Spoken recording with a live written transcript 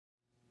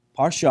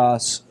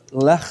Parshas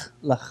Lech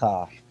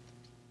Lecha.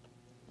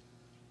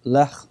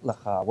 Lech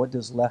Lecha. What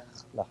does Lech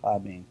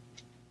Lecha mean?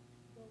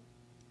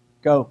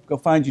 Go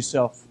find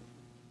yourself.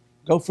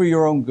 Go for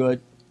your own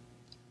good.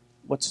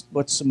 What's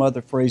some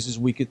other phrases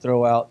we could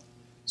throw out?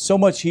 So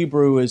much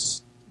Hebrew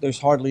is, there's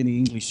hardly any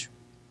English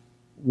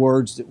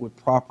words that would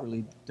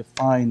properly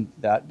define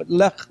that. But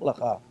Lech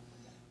Lecha.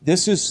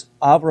 This is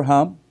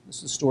Abraham. This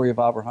is the story of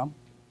Abraham.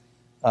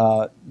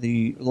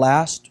 The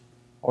last,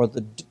 or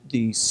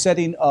the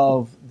setting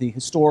of the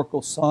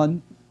historical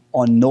sun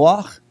on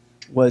Noah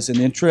was an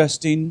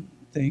interesting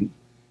thing.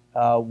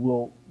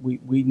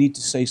 We need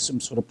to say some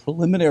sort of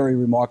preliminary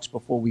remarks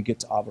before we get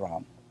to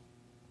Abraham.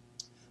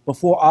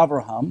 Before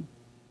Abraham,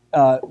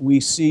 we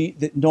see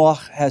that Noah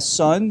has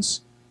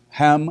sons,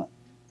 Ham,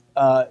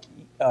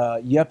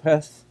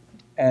 Japheth,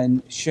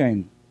 and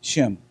Shem.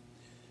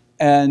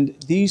 And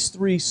these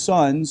three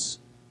sons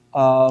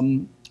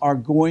are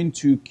going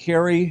to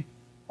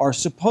are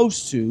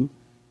supposed to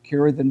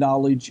carry the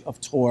knowledge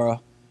of Torah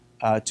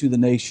to the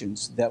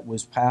nations that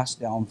was passed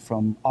down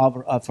from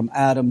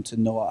Adam to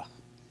Noah.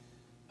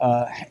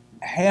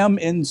 Ham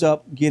ends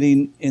up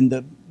getting in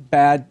the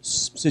bad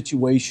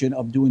situation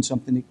of doing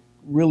something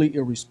really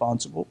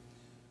irresponsible.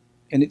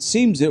 And it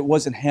seems that it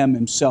wasn't Ham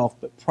himself,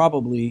 but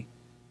probably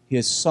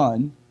his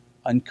son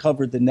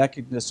uncovered the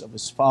nakedness of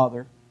his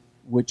father,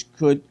 which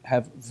could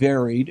have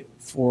varied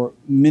for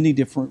many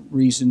different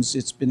reasons.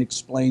 It's been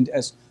explained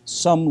as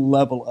some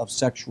level of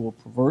sexual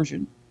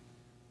perversion.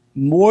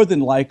 More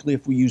than likely,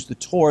 if we use the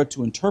Torah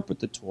to interpret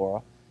the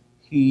Torah,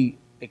 he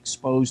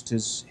exposed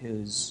his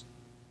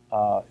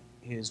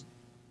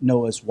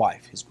Noah's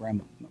wife, his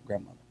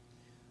grandmother.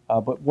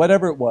 But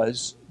whatever it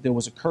was, there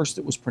was a curse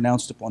that was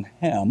pronounced upon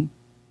Ham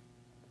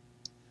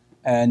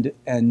and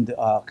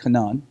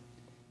Canaan,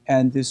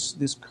 and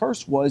this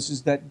curse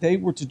was that they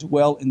were to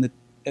dwell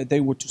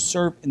they were to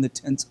serve in the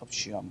tents of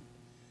Shem.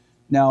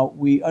 Now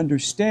we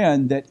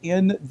understand that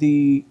in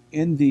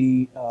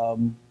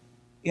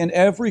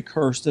every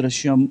curse that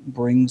Hashem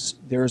brings,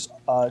 there's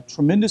a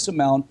tremendous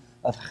amount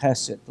of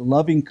chesed, the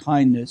loving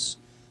kindness,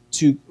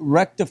 to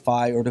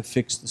rectify or to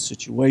fix the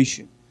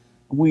situation.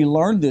 We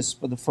learned this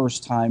for the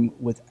first time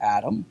with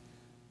Adam.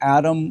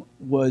 Adam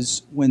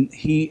was when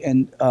he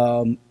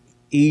and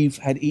Eve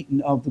had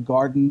eaten of the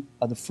garden,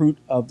 of the fruit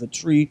of the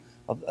tree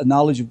of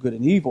knowledge of good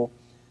and evil.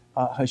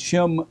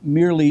 Hashem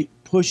merely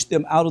pushed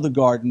them out of the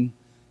garden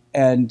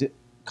and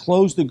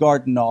closed the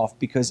garden off,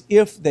 because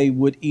if they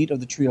would eat of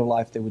the tree of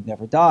life, they would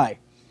never die.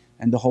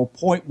 And the whole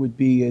point would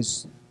be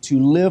is to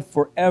live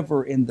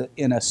forever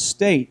in a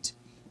state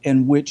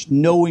in which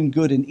knowing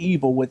good and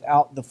evil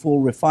without the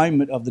full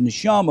refinement of the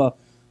neshama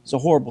is a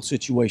horrible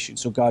situation.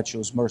 So God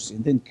shows mercy.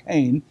 And then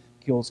Cain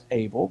kills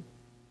Abel.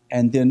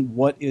 And then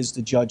what is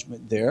the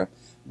judgment there?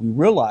 We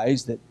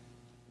realize that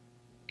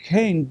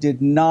Cain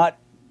did not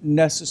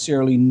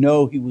necessarily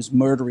know he was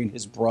murdering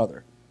his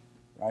brother,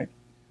 right?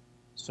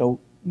 So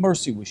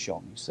mercy was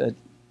shown. He said,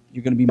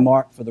 you're going to be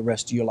marked for the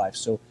rest of your life.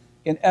 So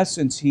in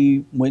essence,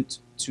 he went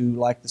to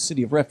like the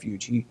city of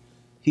refuge. He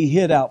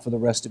hid out for the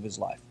rest of his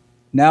life.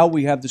 Now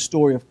we have the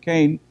story of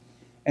Cain,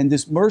 and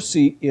this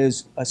mercy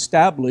is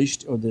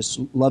established, or this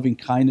loving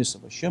kindness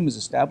of Hashem is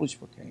established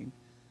for Cain.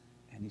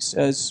 And he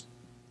says,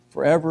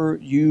 forever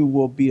you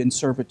will be in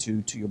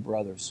servitude to your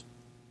brothers.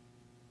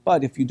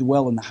 But if you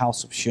dwell in the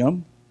house of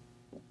Shem,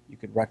 you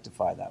could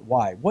rectify that.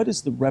 Why? What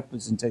is the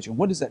representation?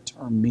 What does that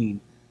term mean?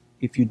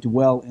 If you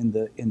dwell in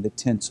the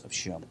tents of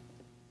Shem,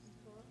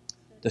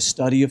 the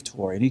study of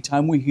Torah.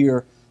 Anytime we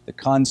hear the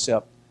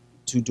concept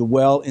to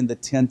dwell in the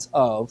tent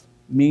of,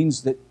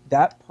 means that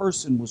that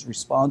person was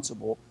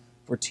responsible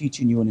for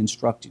teaching you and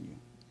instructing you.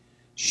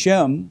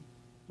 Shem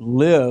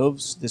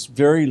lives this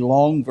very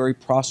long, very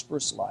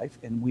prosperous life,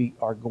 and we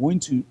are going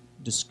to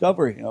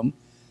discover him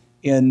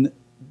in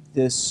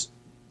this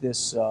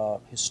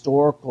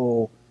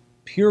historical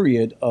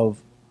period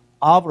of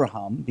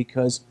Abraham,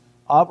 because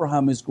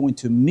Abraham is going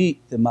to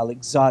meet the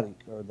Malik Zadik,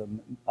 or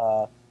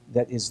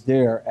that is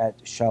there at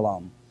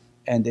Shalom,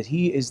 and that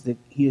he is the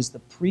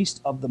priest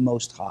of the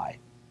Most High.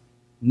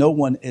 No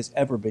one has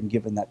ever been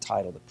given that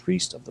title, the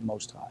priest of the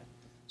Most High.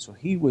 So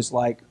he was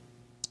like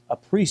a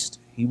priest.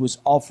 He was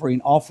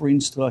offering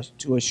offerings to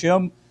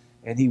Hashem,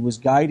 and he was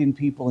guiding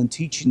people and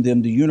teaching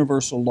them the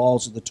universal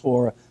laws of the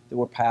Torah that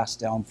were passed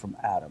down from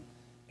Adam.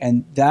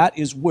 And that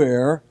is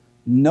where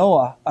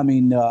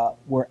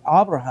where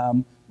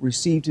Abraham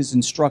received his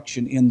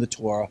instruction in the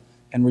Torah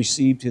and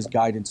received his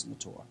guidance in the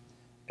Torah.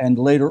 And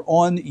later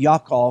on,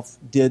 Yaakov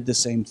did the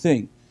same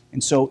thing.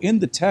 And so in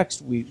the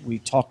text, we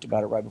talked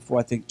about it right before.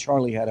 I think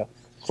Charlie had a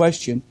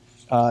question.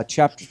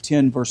 Chapter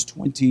 10, verse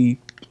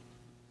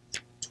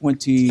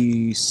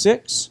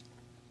 26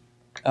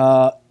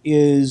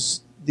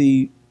 is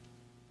the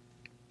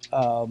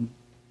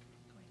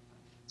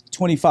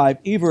 25.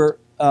 Eber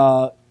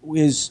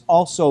is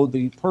also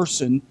the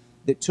person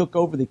that took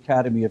over the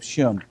Academy of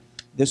Shem.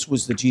 This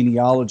was the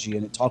genealogy,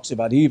 and it talks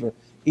about Eber.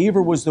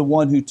 Eber was the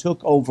one who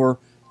took over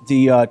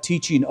the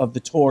teaching of the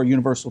Torah,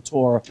 universal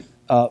Torah,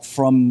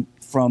 from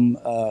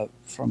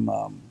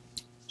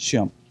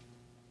Shem.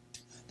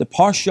 The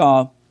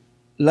parshah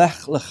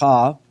Lech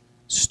Lecha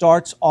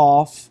starts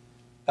off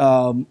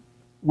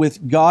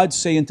with God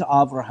saying to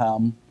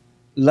Abraham,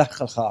 Lech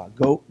Lecha,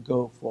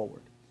 go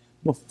forward.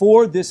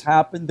 Before this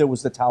happened, there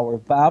was the Tower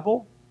of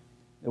Babel.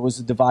 There was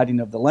the dividing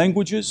of the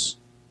languages,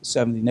 the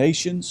 70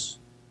 nations.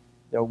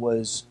 There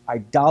was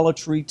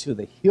idolatry to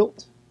the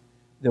hilt.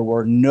 There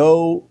were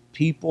no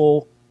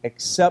people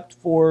except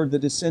for the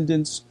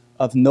descendants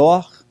of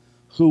Noah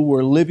who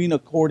were living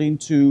according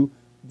to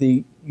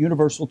the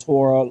universal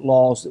Torah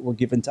laws that were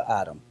given to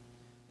Adam.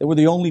 They were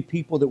the only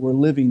people that were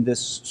living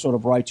this sort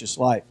of righteous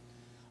life.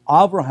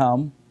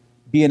 Abraham,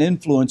 being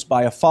influenced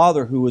by a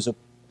father who was a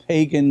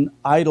pagan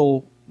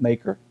idol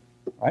maker,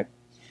 right?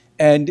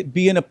 And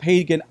being a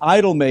pagan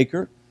idol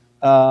maker,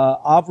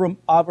 Avram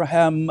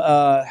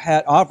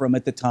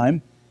at the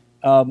time,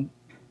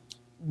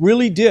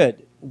 really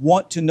did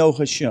want to know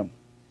Hashem,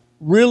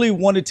 really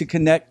wanted to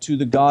connect to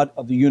the God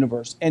of the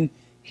universe. And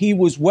he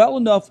was well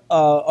enough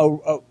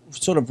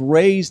sort of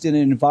raised in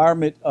an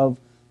environment of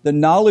the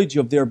knowledge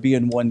of there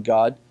being one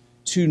God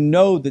to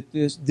know that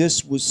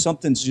this was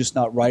something's just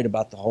not right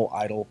about the whole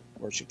idol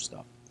worship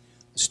stuff.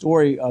 The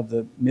story of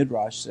the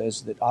Midrash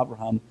says that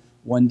Abraham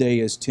one day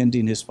is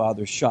tending his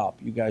father's shop.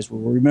 You guys will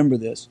remember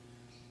this.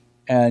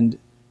 And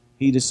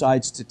he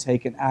decides to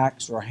take an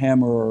axe or a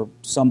hammer or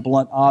some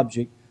blunt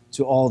object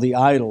to all the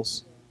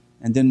idols.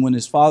 And then when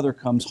his father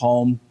comes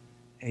home,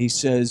 he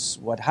says,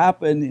 what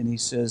happened? And he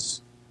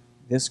says,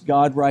 this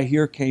God right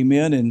here came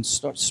in and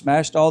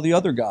smashed all the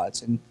other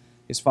gods. And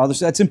his father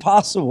said, that's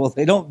impossible.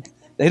 They don't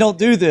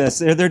do this.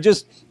 They're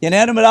just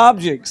inanimate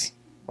objects,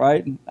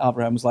 right? And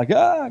Abraham was like,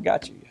 I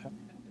got you.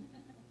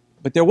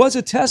 But there was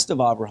a test of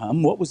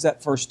Abraham. What was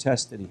that first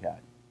test that he had?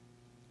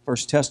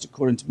 First test,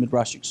 according to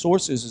Midrashic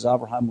sources, is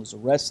Abraham was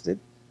arrested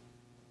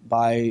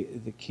by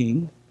the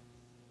king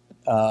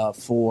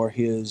for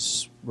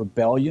his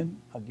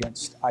rebellion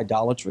against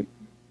idolatry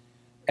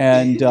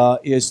and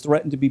is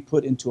threatened to be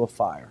put into a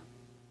fire.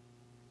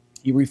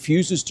 He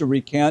refuses to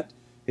recant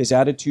his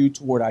attitude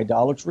toward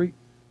idolatry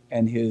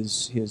and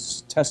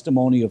his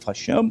testimony of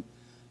Hashem,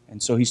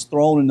 and so he's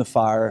thrown in the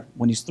fire.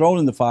 When he's thrown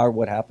in the fire,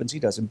 what happens? He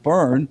doesn't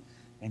burn,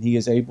 and he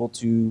is able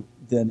to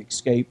then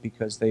escape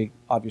because they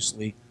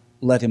obviously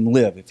let him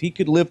live. If he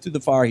could live through the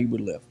fire, he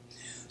would live.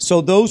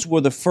 So those were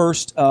the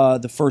first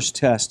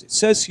test. It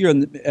says here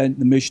in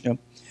the Mishnah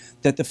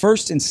that the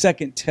first and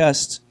second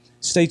test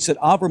states that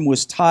Abram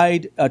was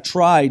tried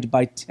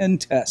by 10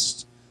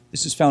 tests.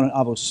 This is found in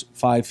Avos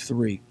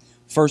 5:3.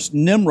 First,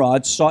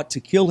 Nimrod sought to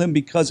kill him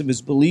because of his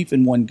belief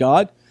in one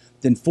God,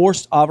 then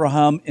forced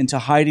Abraham into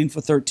hiding for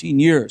 13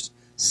 years.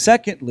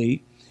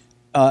 Secondly,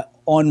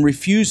 on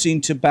refusing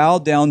to bow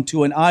down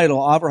to an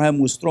idol, Abraham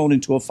was thrown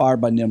into a fire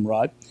by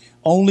Nimrod,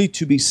 only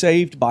to be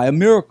saved by a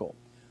miracle.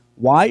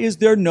 Why is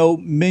there no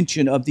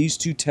mention of these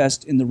two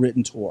tests in the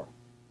written Torah?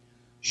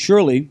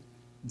 Surely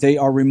they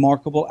are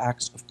remarkable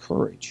acts of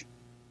courage.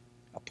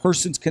 A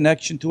person's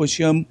connection to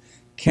Hashem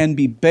can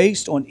be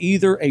based on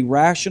either a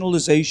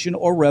rationalization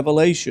or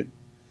revelation.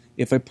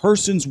 If a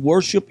person's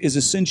worship is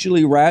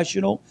essentially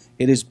rational,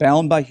 it is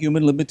bound by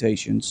human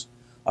limitations.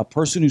 A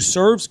person who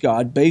serves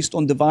God based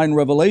on divine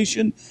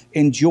revelation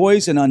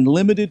enjoys an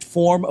unlimited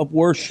form of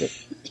worship,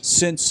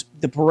 since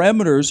the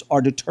parameters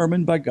are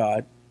determined by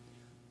God,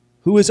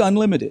 who is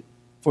unlimited.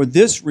 For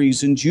this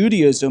reason,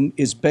 Judaism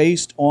is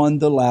based on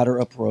the latter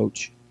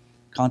approach.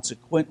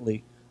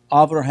 Consequently,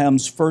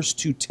 Abraham's first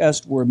two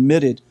tests were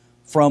omitted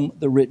from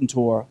the written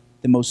Torah,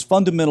 the most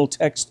fundamental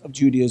text of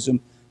Judaism,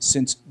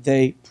 since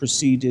they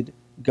preceded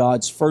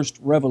God's first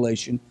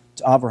revelation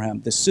to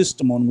Abraham, the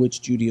system on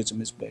which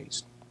Judaism is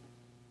based.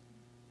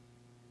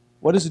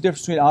 What is the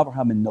difference between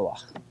Abraham and Noah?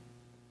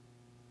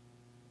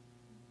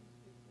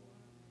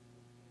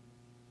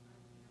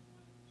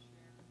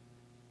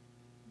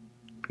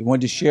 He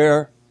wanted to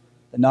share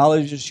the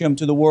knowledge of Hashem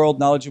to the world,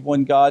 knowledge of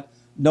one God.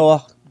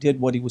 Noah did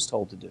what he was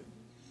told to do.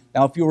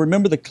 Now, if you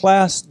remember the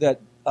class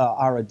that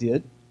Ara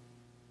did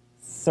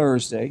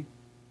Thursday,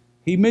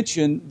 he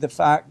mentioned the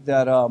fact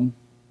that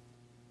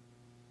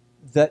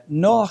that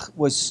Noah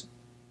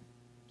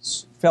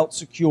felt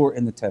secure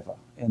in the Teva,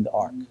 in the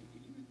ark.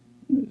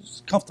 It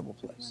was a comfortable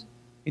place.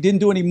 He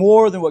didn't do any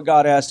more than what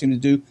God asked him to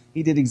do.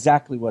 He did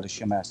exactly what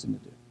Hashem asked him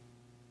to do.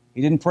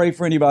 He didn't pray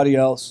for anybody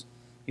else.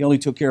 He only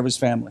took care of his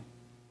family.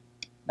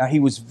 Now, he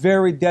was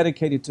very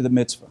dedicated to the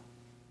mitzvah.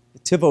 The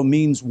Tivo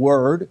means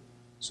word.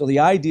 So the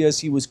idea is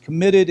he was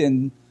committed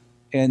in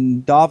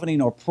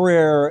davening or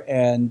prayer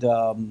and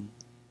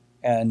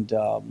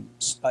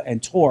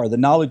Torah, the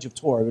knowledge of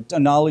Torah, the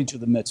knowledge of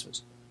the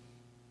mitzvahs.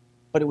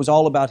 But it was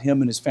all about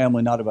him and his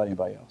family, not about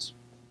anybody else.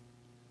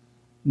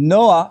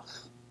 Noah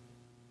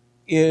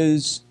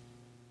gives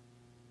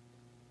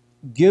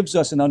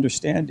us an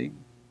understanding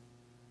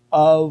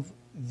of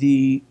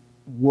the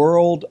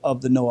world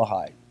of the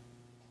Noahide.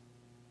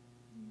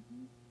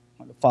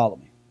 Follow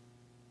me.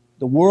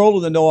 The world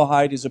of the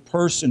Noahide is a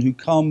person who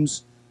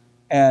comes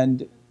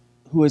and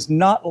who is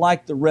not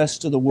like the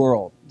rest of the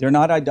world. They're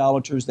not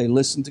idolaters. They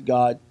listen to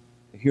God.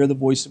 They hear the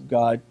voice of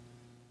God.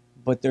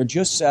 But they're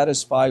just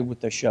satisfied with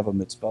their Sheva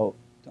Mitzvot.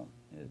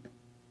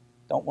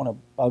 don't want to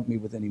bug me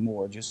with any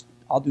more. Just,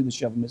 I'll do the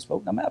Sheva Mitzvot,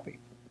 and I'm happy.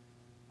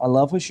 I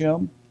love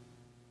Hashem,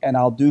 and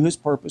I'll do His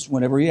purpose.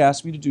 Whenever He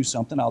asks me to do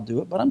something, I'll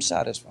do it, but I'm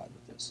satisfied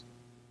with this.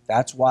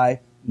 That's why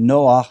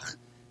Noach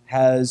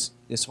has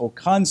this whole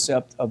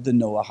concept of the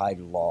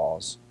Noahide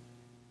laws.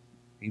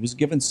 He was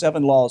given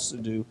 7 laws to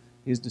do,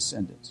 his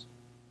descendants.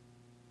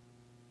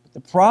 But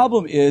the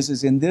problem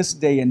is in this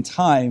day and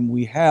time,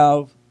 we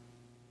have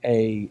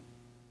a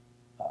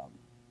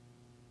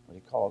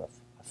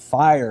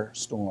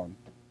firestorm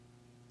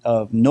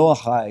of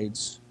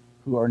Noahides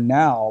who are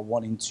now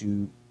wanting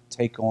to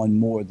take on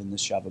more than the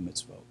Sheva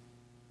Mitzvot.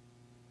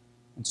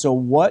 And so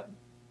what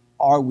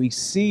are we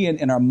seeing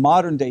in our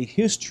modern day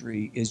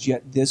history is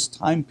yet this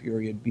time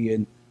period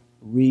being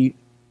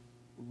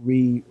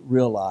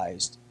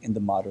realized in the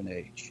modern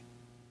age.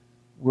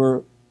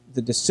 We're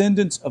the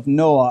descendants of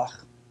Noah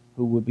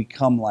who would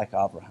become like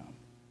Abraham.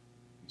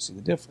 You see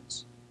the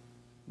difference.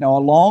 Now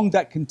along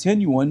that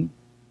continuum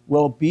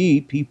will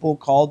be people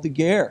called the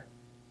Ger,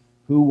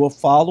 who will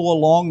follow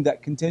along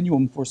that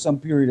continuum for some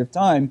period of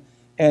time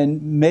and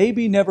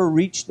maybe never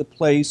reach the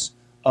place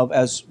of,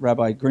 as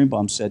Rabbi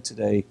Greenbaum said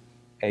today,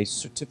 a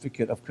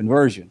certificate of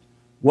conversion.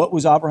 What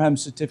was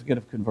Abraham's certificate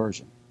of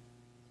conversion?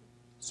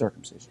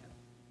 Circumcision,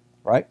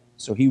 right?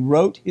 So he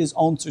wrote his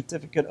own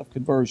certificate of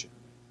conversion.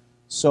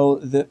 So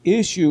the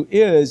issue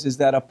is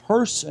that a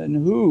person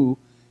who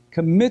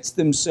commits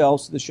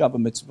themselves to the Sheva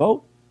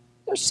Mitzvot,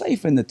 they're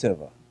safe in the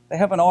Tiva. They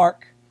have an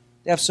ark.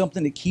 They have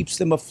something that keeps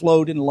them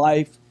afloat in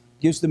life,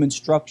 gives them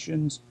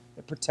instructions,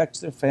 that protects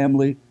their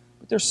family,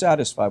 but they're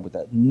satisfied with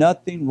that.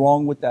 Nothing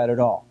wrong with that at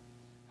all.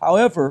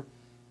 However,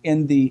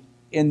 in the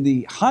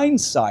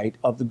hindsight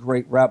of the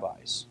great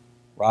rabbis,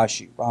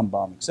 Rashi,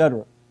 Rambam,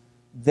 etc.,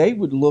 they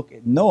would look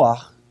at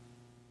Noah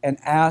and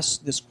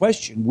ask this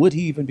question, would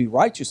he even be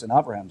righteous in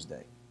Abraham's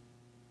day?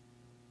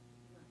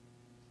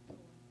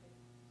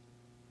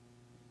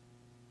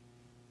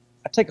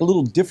 I take a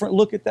little different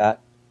look at that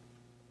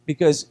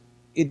because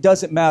it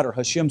doesn't matter.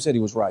 Hashem said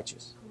he was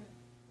righteous.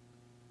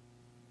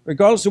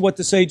 Regardless of what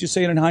the sages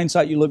say, in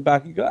hindsight, you look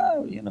back and go,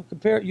 oh,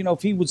 compare,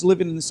 if he was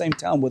living in the same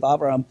town with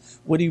Abraham,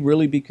 would he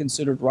really be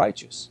considered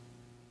righteous?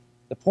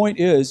 The point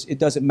is, it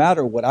doesn't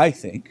matter what I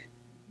think.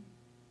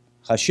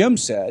 Hashem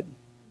said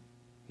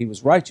he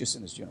was righteous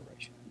in his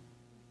generation.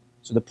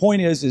 So the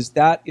point is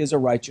that is a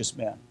righteous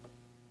man.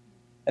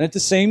 And at the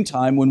same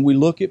time, when we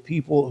look at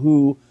people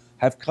who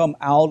have come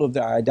out of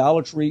their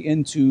idolatry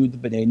into the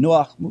B'nai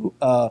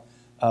Noach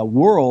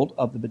world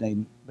of the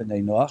B'nai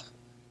Noach,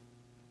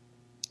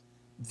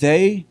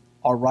 they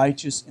are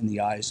righteous in the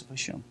eyes of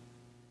Hashem.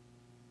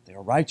 They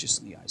are righteous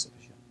in the eyes of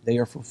Hashem. They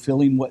are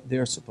fulfilling what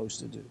they're supposed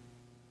to do.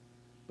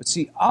 But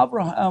see,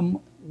 Abraham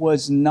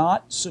was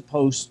not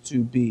supposed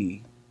to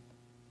be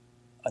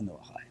a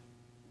Noahide.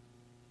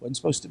 Wasn't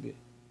supposed to be.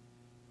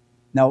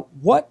 Now,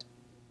 what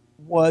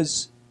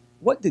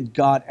did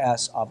God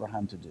ask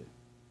Abraham to do?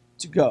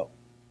 To go.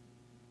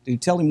 Did he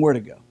tell him where to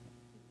go?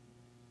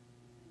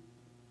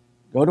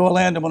 Go to a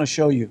land I'm going to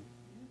show you.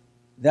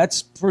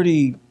 That's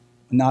pretty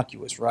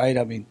innocuous, right?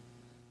 I mean,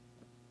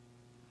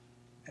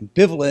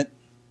 ambivalent.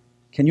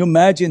 Can you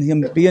imagine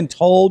him being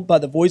told by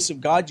the voice of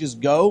God, just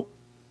go?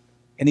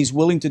 And he's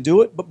willing to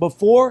do it. But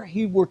before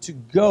he were to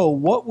go,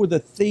 what were the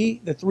 3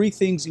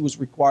 things he was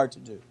required to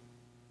do?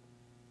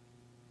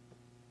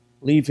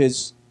 Leave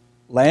his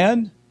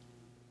land,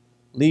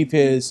 leave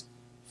his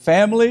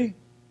family,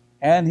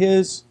 and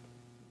his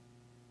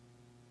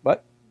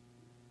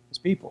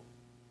people,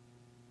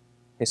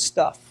 his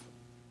stuff.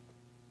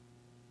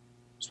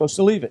 Supposed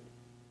to leave it.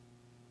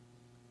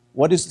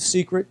 What is the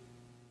secret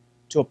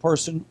to a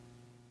person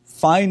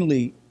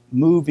finally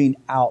moving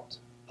out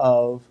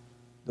of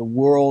the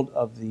world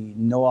of the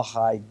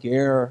Noahide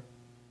Ger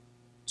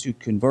to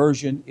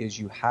conversion? Is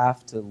you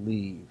have to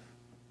leave.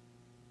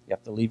 You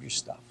have to leave your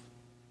stuff.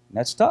 And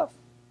that's tough.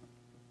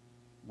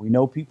 We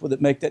know people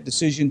that make that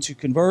decision to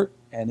convert,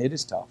 and it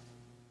is tough.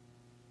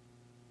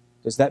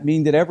 Does that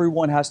mean that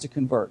everyone has to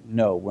convert?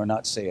 No, we're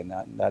not saying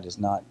that, and that is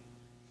not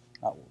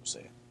what we're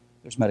saying.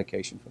 There's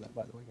medication for that,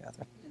 by the way,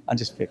 Catherine. I'm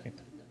just picking.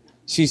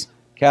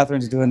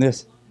 Catherine's doing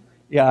this.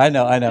 Yeah, I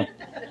know.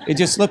 It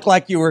just looked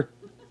like you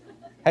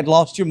had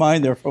lost your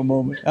mind there for a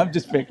moment. I'm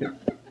just picking.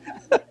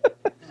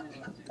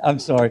 I'm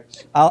sorry.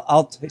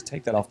 I'll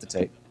take that off the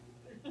tape.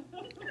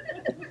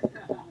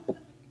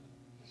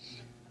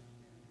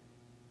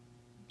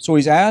 So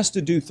he's asked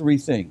to do 3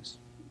 things.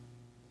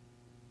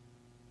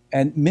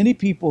 And many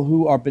people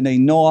who are B'nai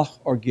Noach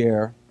or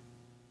Ger,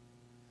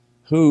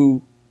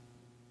 who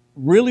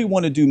really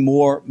want to do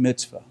more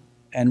mitzvah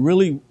and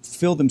really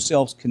feel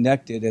themselves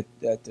connected at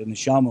the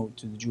neshama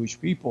to the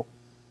Jewish people,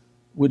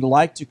 would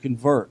like to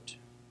convert.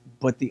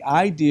 But the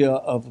idea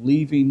of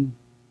leaving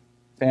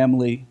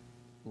family,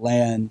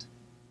 land,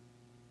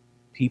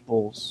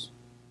 peoples,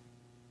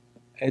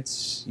 you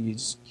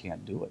just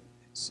can't do it.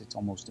 It's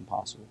almost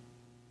impossible.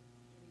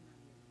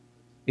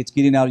 It's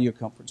getting out of your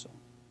comfort zone.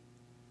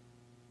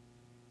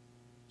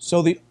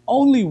 So the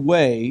only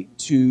way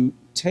to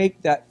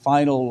take that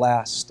final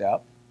last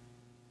step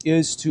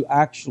is to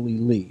actually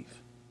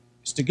leave,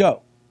 is It's to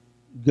go.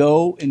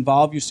 Go,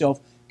 involve yourself,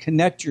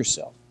 connect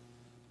yourself.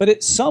 But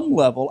at some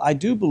level, I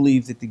do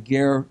believe that the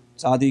Ger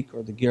Tzaddik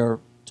or the Ger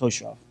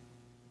Toshav,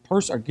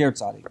 or Ger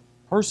Tzaddik,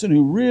 person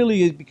who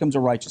really becomes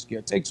a righteous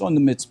Ger, takes on the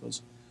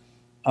mitzvahs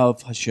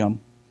of Hashem,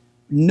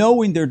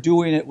 knowing they're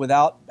doing it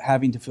without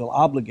having to feel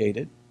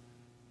obligated.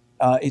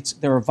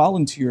 They're a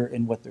volunteer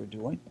in what they're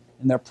doing.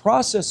 In their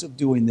process of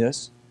doing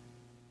this,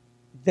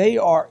 they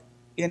are,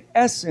 in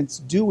essence,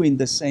 doing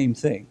the same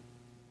thing.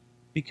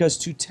 Because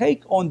to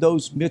take on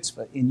those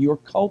mitzvah in your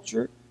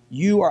culture,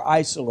 you are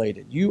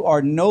isolated. You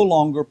are no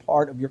longer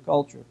part of your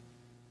culture.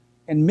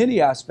 In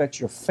many aspects,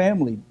 your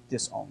family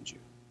disowns you.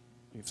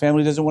 Your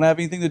family doesn't want to have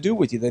anything to do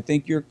with you. They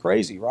think you're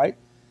crazy, right?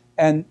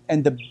 And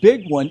the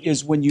big one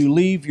is when you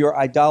leave your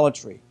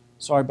idolatry.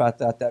 Sorry about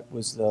that. That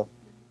was the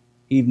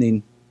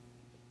evening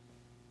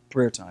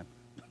prayer time.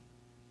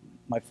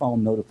 My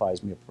phone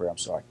notifies me of prayer. I'm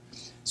sorry.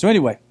 So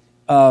anyway,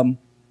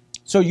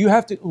 so you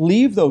have to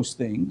leave those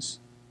things.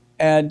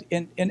 And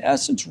in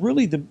essence,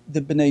 really, the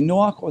B'nai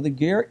Noach or the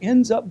Ger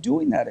ends up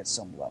doing that at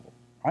some level,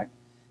 right?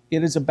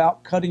 It is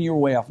about cutting your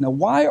way off. Now,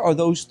 why are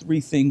those three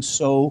things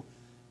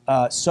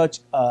such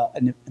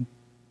an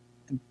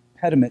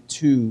impediment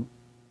to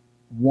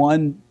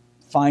one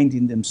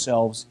finding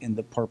themselves in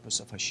the purpose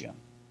of Hashem?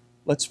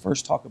 Let's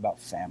first talk about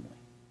family.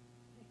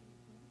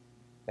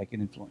 They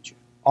can influence you.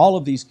 All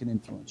of these can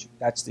influence you.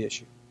 That's the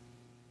issue.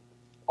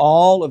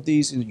 All of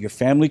these, your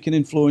family can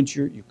influence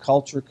you, your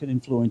culture can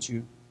influence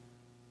you.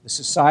 The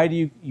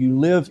society you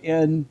live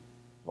in,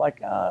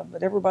 like,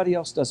 but everybody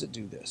else doesn't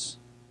do this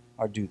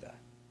or do that.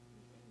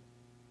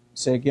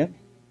 Say again?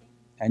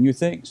 And your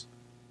things.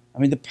 I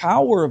mean, the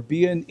power of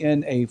being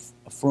in a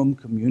frum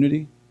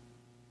community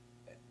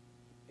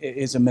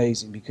is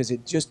amazing because it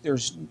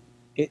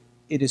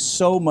is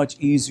so much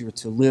easier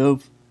to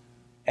live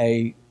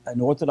an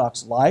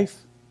Orthodox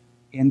life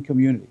in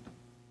community.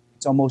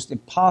 It's almost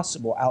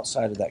impossible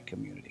outside of that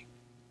community.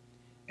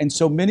 And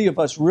so many of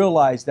us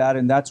realize that,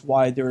 and that's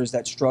why there is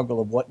that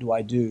struggle of what do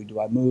I do? Do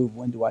I move?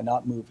 When do I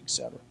not move?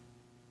 Etc.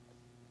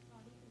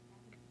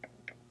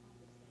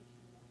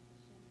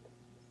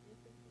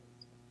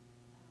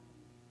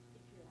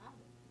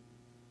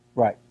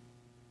 Right.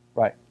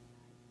 Right.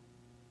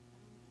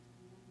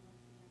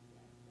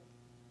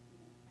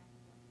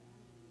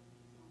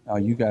 Oh,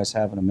 you guys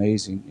have an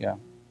amazing, yeah.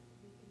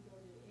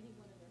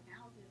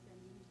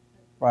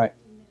 Right.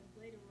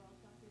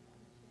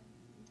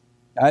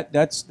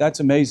 That's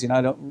amazing.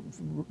 I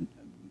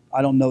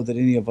don't know that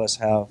any of us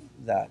have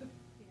that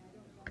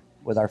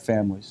with our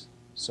families.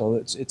 So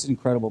it's an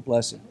incredible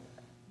blessing.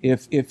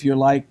 If you're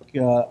like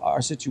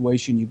our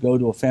situation, you go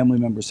to a family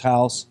member's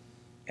house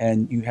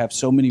and you have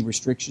so many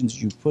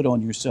restrictions you put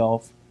on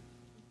yourself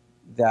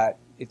that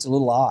it's a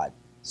little odd.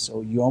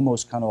 So you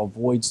almost kind of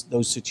avoid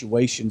those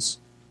situations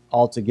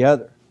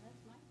altogether.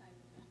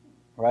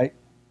 Right?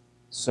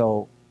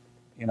 So,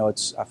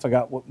 I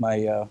forgot what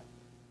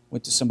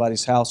went to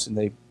somebody's house and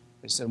they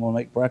said, "I want to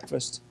make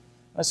breakfast."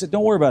 I said,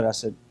 "Don't worry about it." I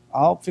said,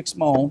 "I'll fix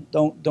my own.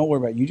 Don't worry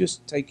about it. You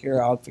just take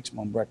care. I'll fix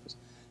my own breakfast."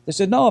 They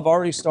said, "No, I've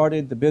already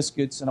started the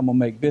biscuits and I'm going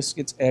to make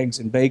biscuits, eggs,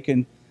 and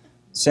bacon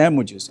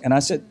sandwiches." And I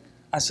said,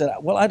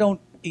 "Well, I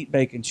don't eat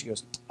bacon." She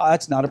goes, "Oh,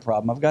 that's not a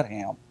problem. I've got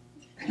ham."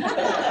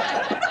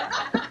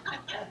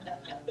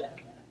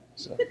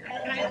 So,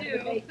 I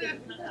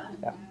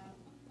do.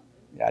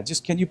 yeah,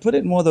 just can you put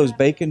it in one of those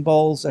bacon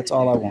bowls? That's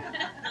all I want.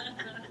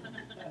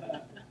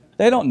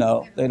 They don't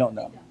know.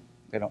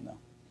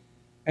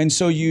 And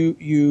so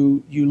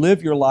you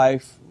live your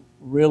life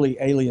really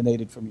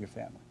alienated from your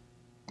family.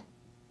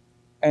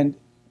 And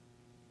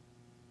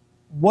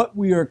what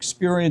we are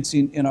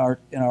experiencing in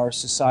our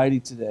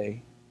society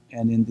today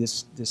and in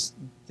this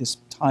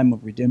time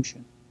of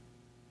redemption,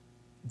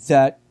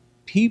 that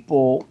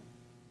people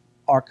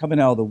are coming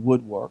out of the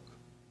woodwork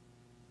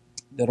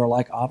that are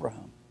like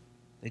Abraham.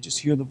 They just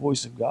hear the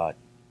voice of God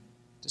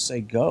to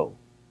say, go.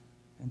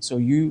 And so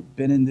you've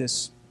been in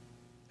this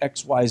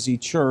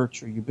XYZ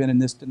church or you've been in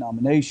this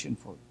denomination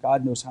for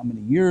God knows how many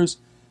years,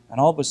 and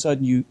all of a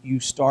sudden you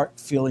start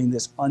feeling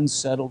this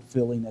unsettled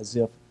feeling as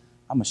if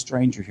I'm a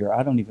stranger here.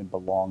 I don't even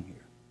belong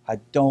here. I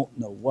don't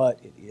know what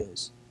it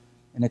is.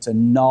 And it's a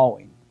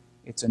gnawing.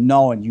 It's a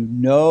gnawing. You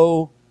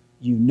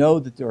know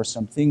that there are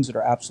some things that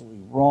are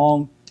absolutely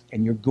wrong,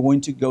 and you're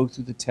going to go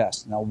through the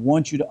test. And I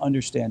want you to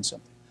understand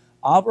something.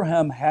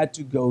 Abraham had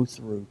to go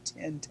through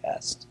 10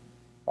 tests,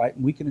 right?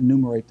 And we can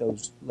enumerate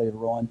those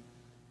later on.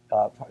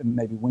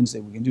 Maybe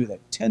Wednesday we can do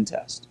that. 10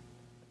 tests.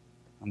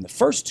 And the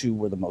first two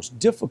were the most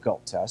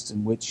difficult tests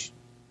in which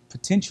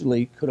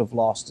potentially could have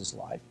lost his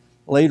life.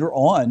 Later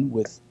on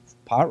with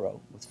Pharaoh,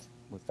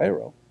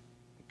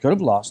 he could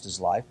have lost his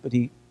life, but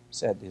he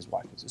said his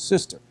wife was his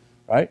sister,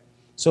 right?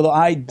 So the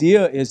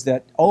idea is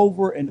that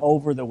over and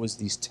over there was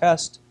these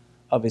tests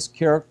of his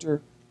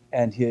character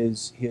and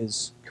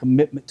his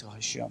commitment to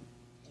Hashem.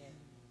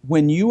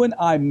 When you and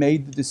I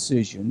made the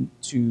decision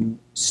to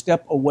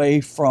step away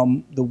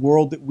from the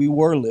world that we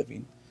were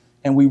living,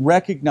 and we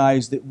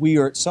recognized that we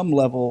are at some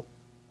level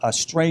a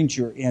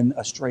stranger in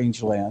a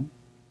strange land,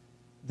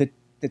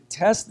 the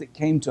tests that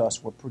came to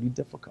us were pretty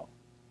difficult.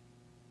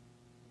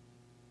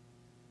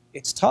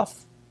 It's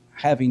tough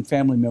having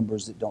family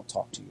members that don't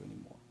talk to you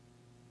anymore.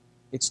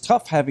 It's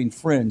tough having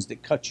friends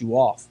that cut you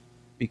off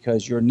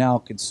because you're now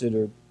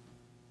considered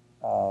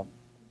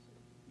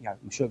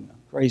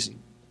crazy.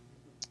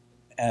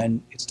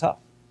 And it's tough.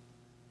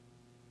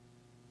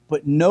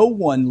 But no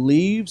one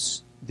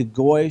leaves the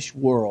Goyish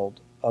world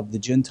of the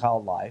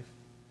Gentile life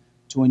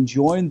to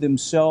enjoin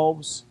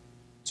themselves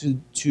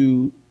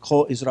to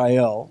Kol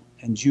Israel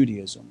and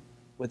Judaism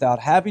without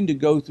having to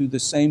go through the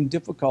same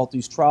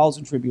difficulties, trials,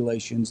 and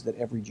tribulations that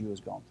every Jew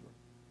has gone through.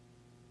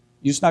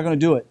 You're just not going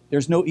to do it.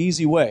 There's no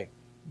easy way.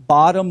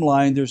 Bottom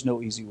line, there's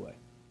no easy way.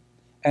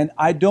 And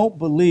I don't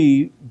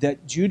believe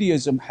that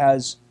Judaism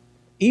has,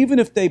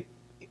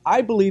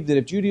 I believe that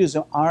if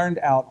Judaism ironed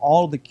out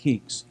all the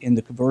kinks in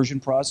the conversion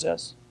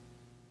process,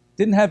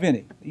 didn't have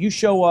any. You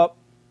show up,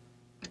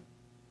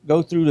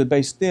 go through the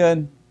Beis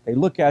Din, they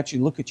look at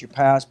you, look at your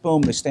past,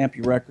 boom, they stamp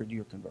your record,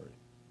 you're converted.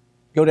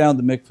 Go down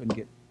to the mikveh and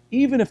get.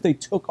 Even if they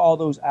took all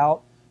those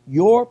out,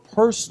 your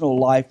personal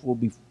life will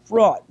be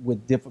fraught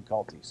with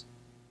difficulties.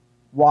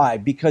 Why?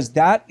 Because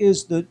that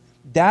is the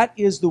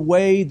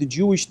way the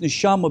Jewish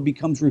neshama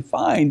becomes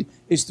refined,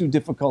 is through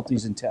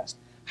difficulties and tests.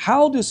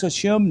 How does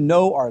Hashem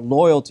know our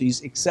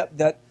loyalties except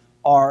that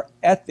our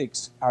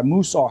ethics, our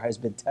musar, has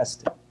been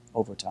tested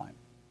over time?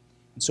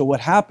 And so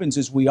what happens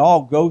is we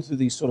all go through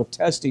these sort of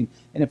testing,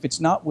 and if it's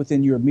not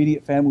within your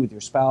immediate family, with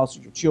your spouse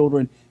or your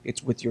children,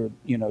 it's with your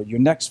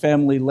next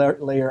family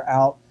layer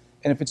out.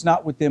 And if it's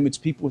not with them, it's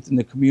people within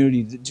the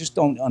community that just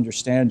don't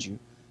understand you.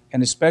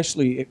 And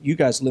especially if you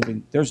guys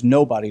there's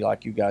nobody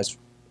like you guys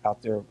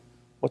out there.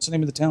 What's the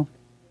name of the town?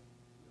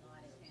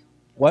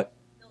 What?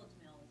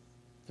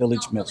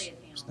 Village Mills.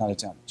 It's not a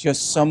town.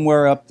 Just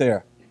somewhere up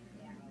there.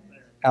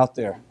 Out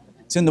there.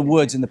 It's in the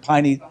woods, in the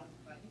piney.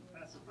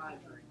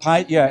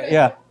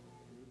 Yeah.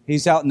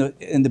 He's out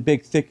in the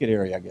big thicket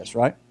area, I guess,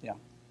 right? Yeah.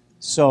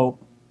 So,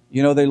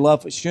 they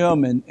love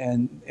Hashem, and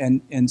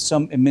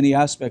in many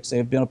aspects they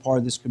have been a part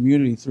of this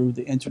community through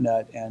the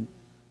internet, and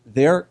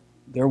they're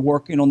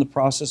working on the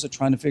process of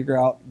trying to figure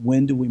out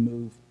when do we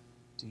move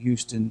to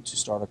Houston to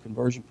start our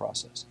conversion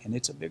process, and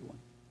it's a big one.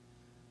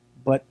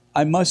 But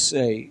I must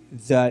say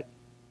that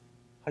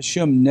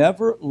Hashem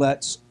never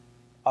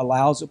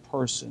allows a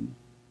person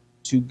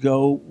to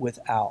go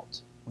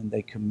without when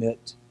they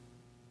commit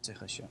to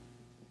Hashem.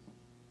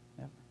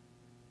 Never.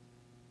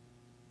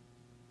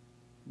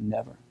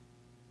 Never.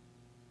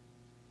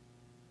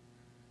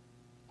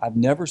 I've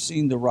never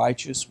seen the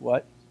righteous,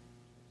 what?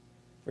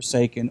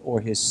 Forsaken, or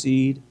his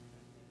seed.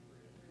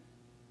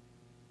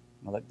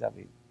 Malek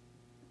David.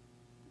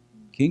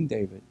 King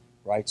David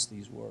writes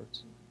these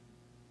words.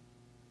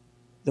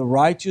 The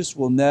righteous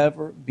will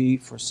never be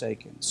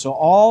forsaken. So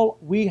all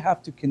we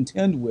have to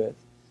contend with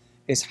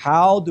is,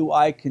 how do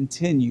I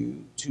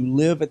continue to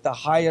live at the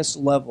highest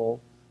level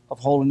of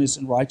holiness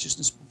and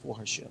righteousness before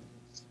Hashem?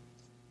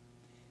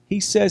 He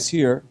says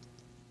here,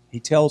 he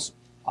tells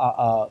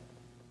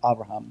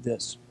Abraham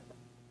this.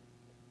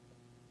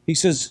 He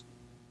says,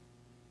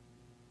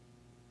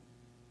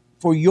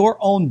 for your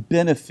own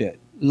benefit,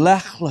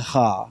 lech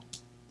lecha,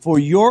 for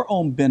your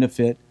own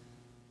benefit,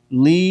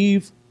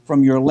 leave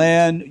from your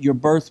land, your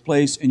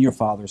birthplace, and your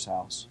father's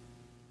house,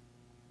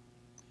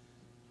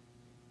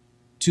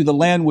 to the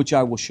land which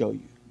I will show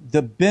you.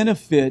 The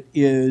benefit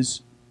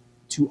is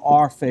to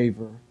our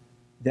favor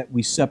that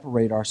we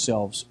separate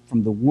ourselves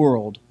from the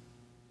world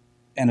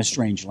and a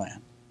strange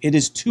land. It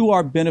is to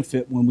our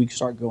benefit when we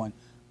start going,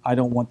 I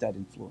don't want that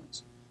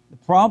influence. The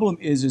problem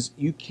is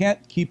you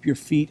can't keep your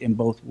feet in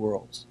both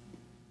worlds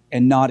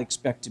and not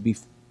expect to be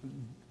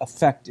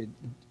affected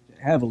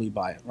heavily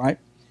by it, right?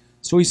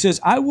 So he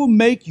says, I will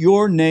make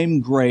your name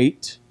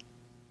great.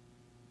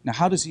 Now,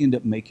 how does he end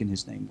up making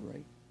his name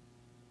great?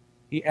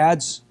 He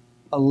adds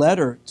a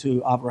letter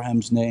to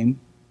Abraham's name.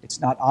 It's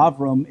not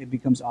Avram, it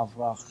becomes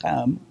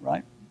Avraham,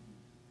 right?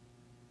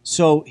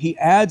 So he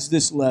adds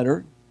this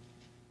letter.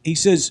 He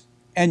says,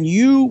 and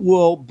you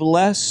will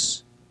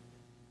bless,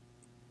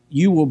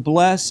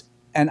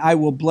 and I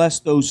will bless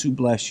those who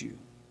bless you.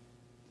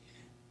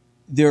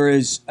 There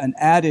is an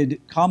added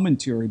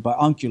commentary by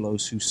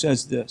Onkelos who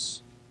says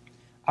this: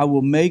 I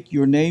will make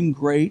your name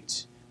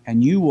great,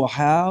 and you will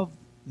have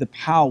the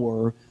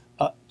power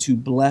to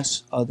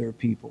bless other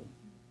people.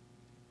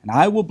 And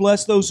I will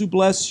bless those who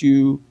bless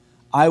you.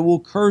 I will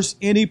curse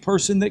any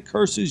person that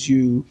curses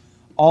you.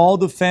 All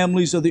the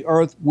families of the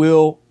earth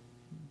will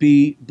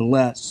be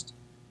blessed.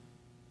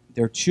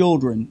 Their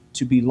children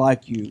to be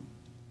like you.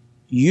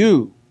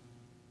 You,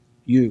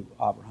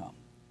 Abraham.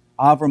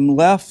 Abram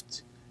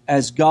left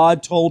as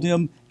God told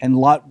him, and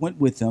Lot went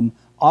with him.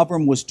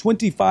 Abram was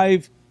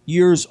 25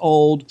 years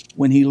old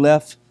when he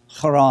left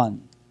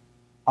Haran.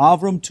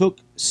 Abram took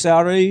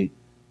Sarai,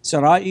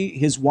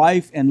 his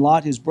wife, and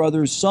Lot, his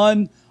brother's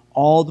son,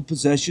 all the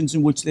possessions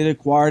in which they had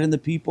acquired and the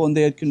people and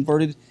they had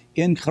converted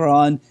in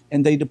Haran,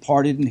 and they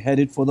departed and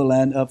headed for the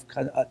land of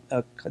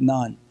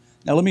Canaan.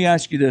 Now let me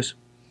ask you this.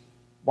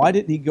 Why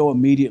didn't he go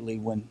immediately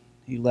when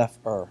he left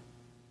Ur?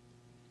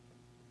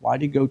 Why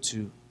did he go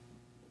to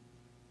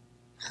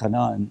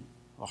Hanan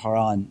or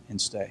Haran and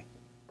stay?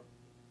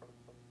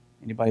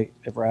 Anybody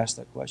ever asked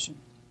that question?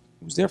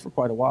 He was there for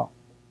quite a while.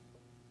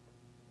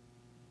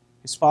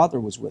 His father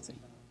was with him.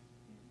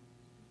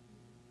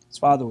 His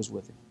father was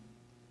with him.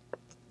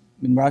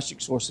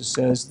 Midrashic sources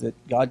says that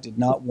God did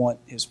not want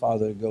his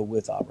father to go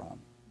with Abraham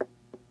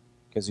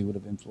because he would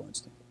have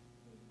influenced him.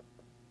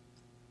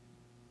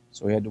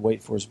 So he had to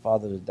wait for his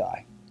father to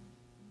die.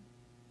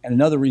 And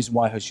another reason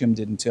why Hashem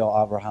didn't tell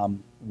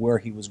Abraham where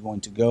he was going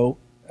to go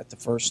at the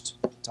first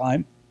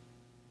time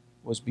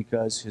was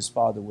because his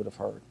father would have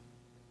heard.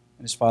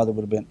 And his father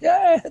would have been,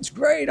 yeah, that's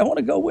great. I want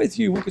to go with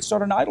you. We could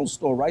start an idol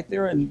store right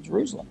there in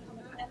Jerusalem.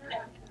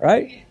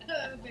 Right?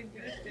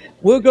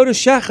 We'll go to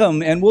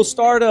Shechem and we'll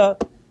start a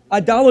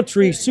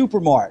idolatry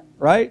supermart,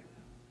 right?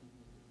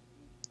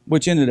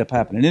 Which ended up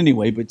happening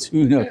anyway, but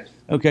who knows?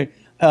 Okay.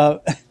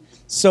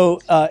 So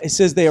it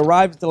says they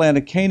arrived at the land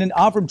of Canaan.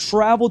 Avram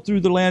traveled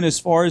through the land as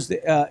far as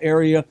the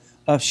area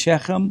of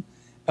Shechem,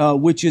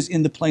 which is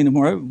in the plain of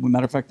Moreh. As a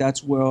matter of fact,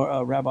 that's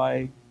where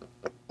Rabbi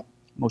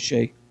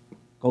Moshe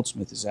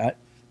Goldsmith is at,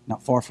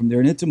 not far from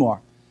there in Itamar.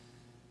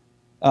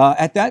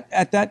 At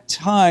that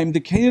time, the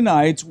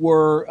Canaanites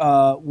were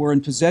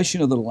in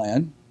possession of the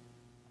land.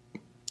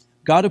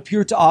 God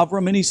appeared to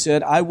Avram and he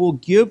said, I will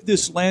give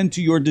this land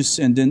to your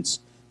descendants.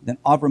 Then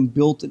Avram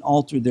built an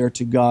altar there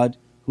to God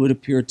who had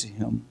appeared to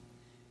him.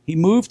 He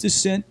moved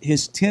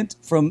his tent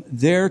from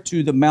there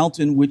to the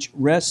mountain which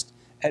rests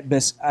at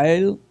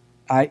Beis-el,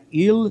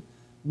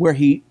 where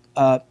he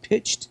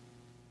pitched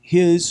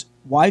his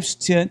wife's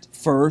tent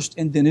first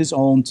and then his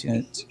own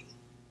tent.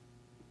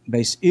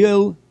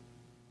 Beis-el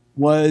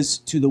was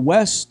to the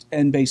west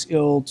and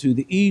Beis-el to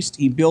the east.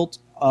 He built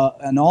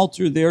an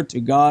altar there to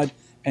God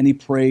and he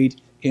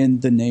prayed in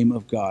the name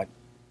of God.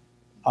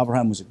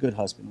 Abraham was a good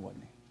husband,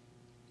 wasn't he?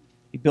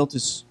 He built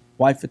his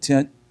wife a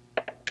tent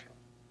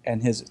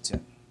and his a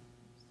tent.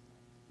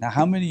 Now,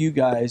 how many of you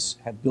guys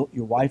have built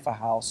your wife a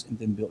house and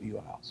then built you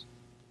a house?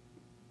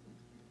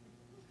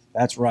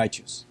 That's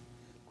righteous.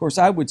 Of course,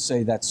 I would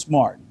say that's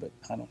smart, but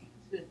I don't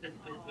know.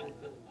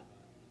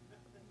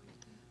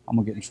 I'm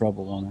going to get in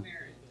trouble on it.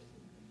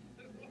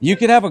 You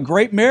could have a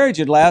great marriage.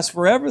 It lasts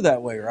forever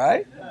that way,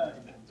 right?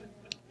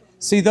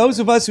 See, those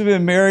of us who've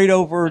been married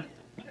over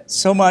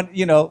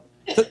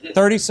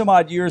 30 some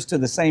odd years to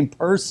the same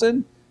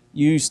person,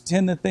 you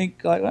tend to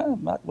think, like, well,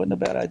 wasn't a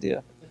bad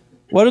idea.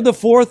 What are the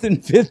fourth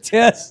and fifth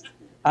tests?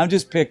 I'm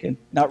just picking.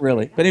 Not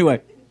really. But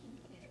anyway.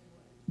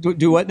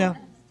 Do what now?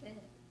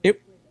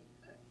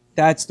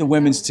 That's the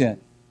women's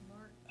tent.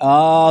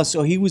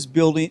 So he was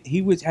building,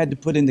 had to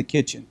put in the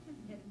kitchen.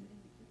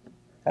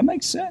 That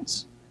makes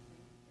sense.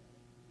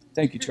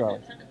 Thank you, Charlie.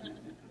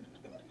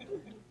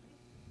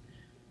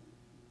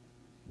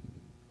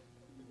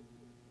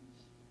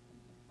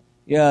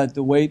 Yeah,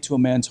 the way to a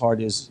man's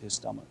heart is his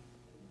stomach.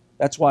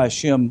 That's why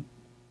Hashem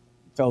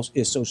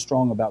is so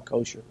strong about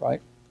kosher,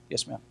 right?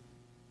 Yes, ma'am.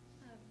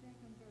 Back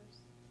on verse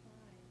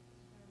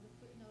 5, the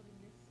footnote in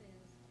this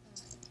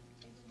says,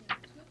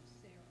 Abraham took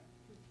Sarah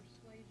through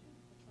persuasion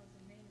because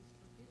a man is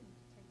forbidden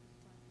to take his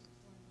wife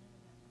to a foreign land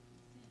without her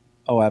consent.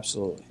 Oh,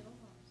 absolutely.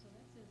 So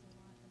that says a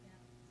lot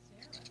about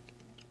Sarah.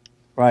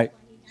 Right.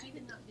 She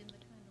had not been the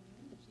kind of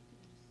woman she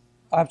could have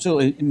just...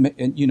 Absolutely.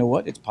 And you know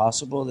what? It's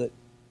possible that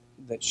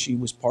she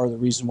was part of the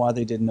reason why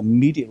they didn't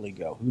immediately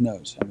go. Who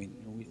knows? I mean,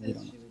 we don't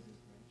know.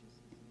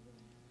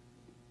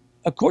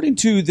 According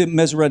to the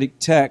Masoretic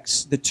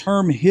text, the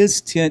term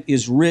his tent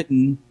is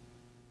written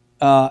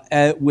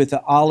with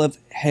the aleph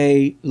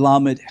hey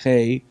lamed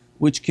hey,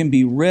 which can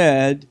be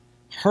read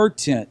her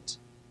tent.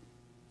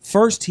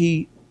 First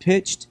he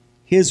pitched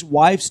his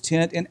wife's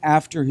tent and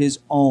after his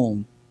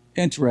own.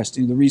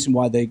 Interesting, the reason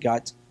why they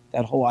got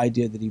that whole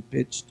idea that he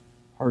pitched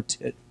her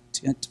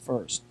tent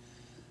first.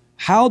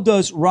 How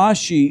does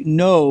Rashi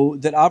know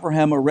that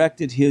Abraham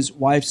erected his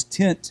wife's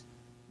tent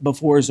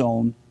before his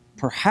own?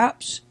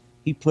 Perhaps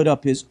he put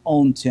up his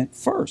own tent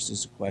first,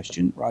 is the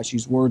question.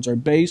 Rashi's words are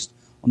based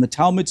on the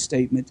Talmud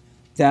statement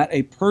that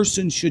a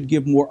person should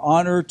give more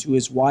honor to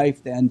his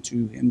wife than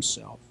to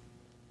himself.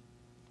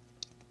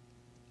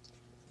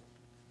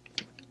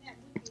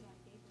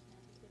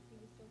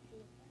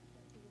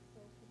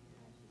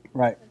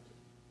 Right.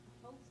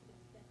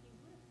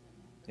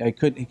 Yeah, he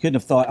couldn't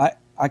have thought.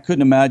 I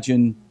couldn't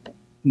imagine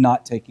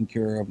not taking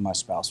care of my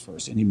spouse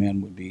first. Any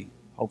man would be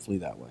hopefully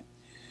that way.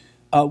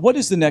 What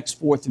is the next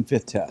fourth and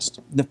fifth test?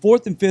 The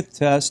fourth and fifth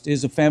test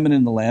is a famine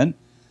in the land.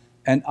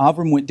 And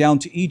Avram went down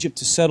to Egypt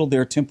to settle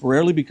there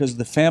temporarily because of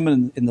the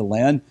famine in the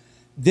land.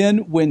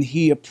 Then when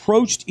he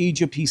approached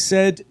Egypt, he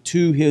said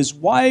to his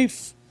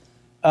wife,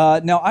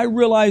 now I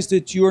realize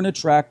that you're an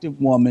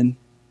attractive woman.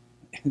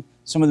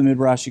 Some of the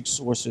Midrashic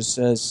sources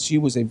says she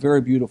was a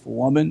very beautiful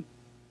woman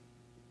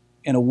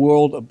in a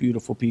world of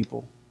beautiful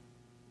people.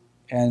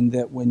 And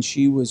that when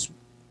she was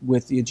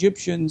with the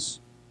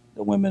Egyptians,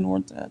 the women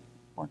weren't that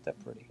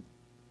pretty.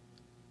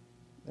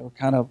 They were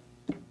kind of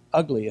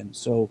ugly, and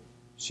so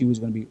she was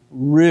going to be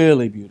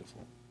really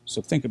beautiful.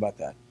 So think about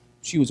that.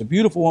 She was a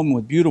beautiful woman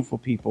with beautiful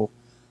people.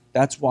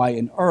 That's why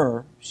in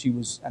she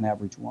was an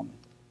average woman.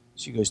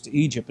 She goes to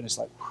Egypt, and it's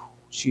like, whew,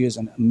 she is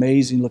an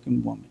amazing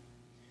looking woman.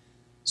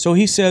 So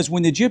he says,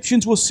 when the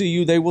Egyptians will see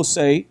you, they will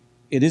say,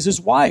 it is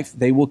his wife.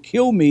 They will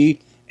kill me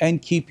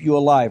and keep you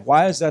alive.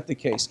 Why is that the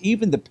case?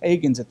 Even the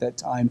pagans at that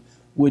time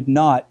would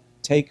not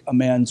take a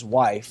man's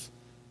wife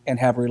and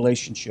have a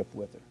relationship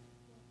with her.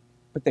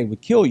 But they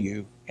would kill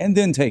you and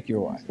then take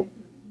your wife.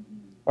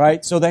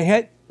 Right? So they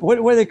had, what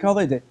do they call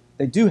it?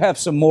 They do have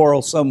some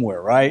moral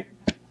somewhere, right?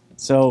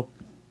 So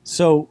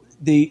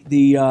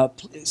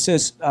it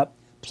says,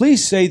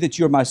 please say that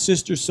you're my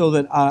sister so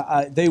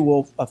that they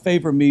will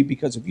favor me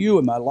because of you,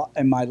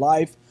 and my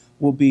life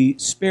will be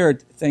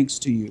spared thanks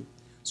to you.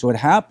 So it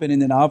happened,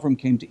 and then Avram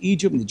came to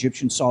Egypt, and the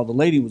Egyptians saw the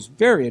lady was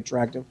very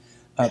attractive.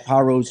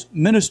 Pharaoh's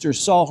ministers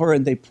saw her,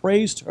 and they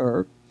praised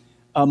her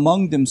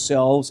among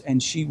themselves,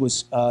 and she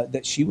was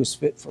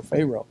fit for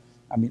Pharaoh.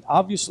 I mean,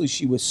 obviously,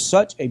 she was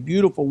such a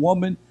beautiful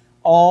woman.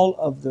 All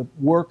of the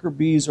worker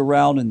bees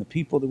around and the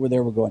people that were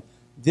there were going,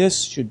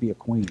 this should be a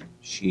queen.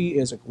 She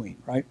is a queen,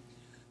 right?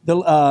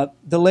 The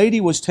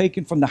lady was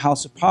taken from the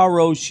house of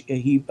Pharaoh.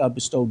 He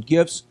bestowed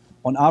gifts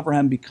on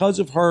Abraham because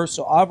of her.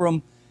 So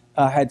Abram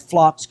had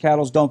flocks,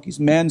 cattle, donkeys,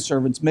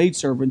 manservants,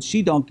 maidservants,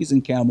 she-donkeys,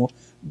 and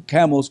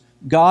camels.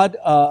 God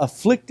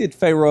afflicted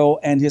Pharaoh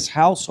and his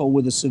household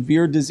with a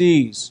severe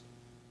disease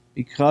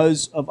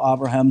because of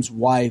Abraham's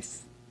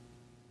wife.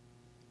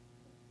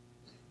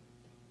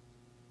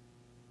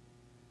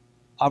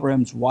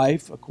 Abraham's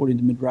wife, according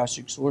to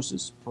Midrashic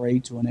sources,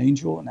 prayed to an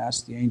angel and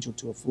asked the angel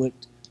to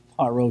afflict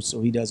Pharaoh so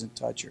he doesn't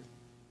touch her.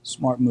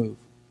 Smart move.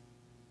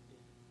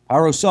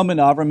 Pharaoh summoned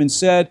Abram and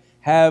said,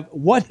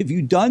 what have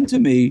you done to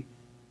me?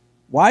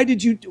 Why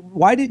didn't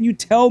you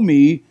tell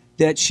me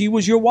that she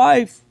was your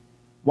wife?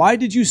 Why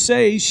did you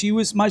say she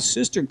was my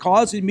sister,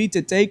 causing me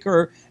to take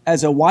her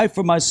as a wife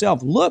for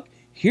myself? Look,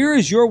 here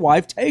is your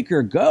wife. Take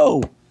her.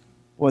 Go.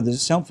 Boy, does it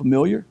sound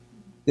familiar?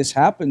 This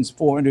happens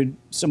 400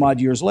 some odd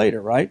years later,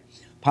 right?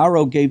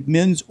 Pharaoh gave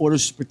men's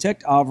orders to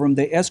protect Avram.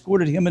 They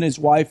escorted him and his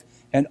wife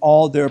and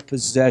all their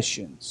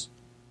possessions.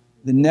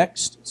 The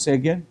next, say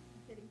again?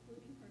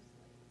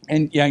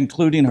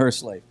 Including her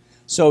slave.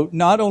 So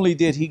not only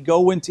did he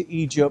go into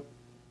Egypt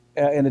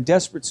in a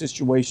desperate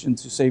situation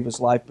to save his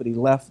life, but he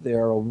left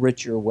there a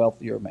richer,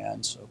 wealthier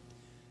man. So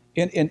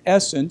in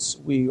essence,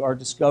 we are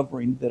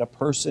discovering that a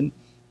person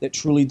that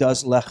truly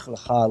does lech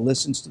lecha,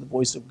 listens to the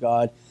voice of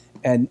God,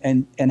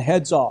 and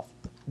heads off.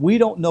 We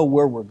don't know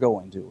where we're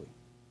going, do we?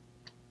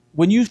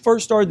 When you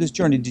first started this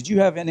journey, did you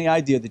have any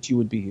idea that you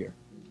would be here?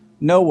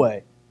 No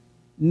way.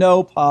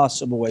 No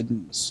possible way.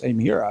 Same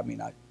here. I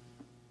mean, I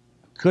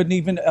couldn't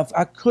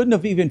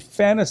have even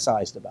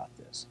fantasized about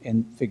this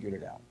and figured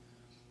it out.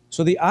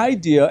 So the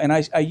idea, and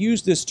I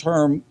used this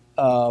term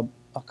a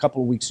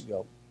couple of weeks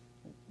ago.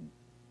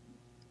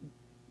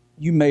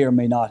 You may or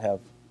may not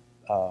have,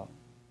 what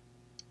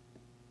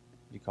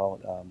do you call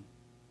it,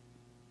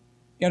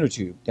 inner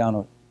tube down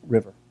a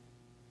river,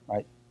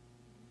 right?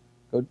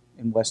 Go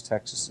in West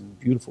Texas and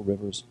beautiful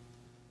rivers.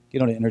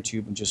 Get on an inner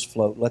tube and just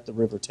float. Let the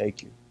river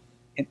take you.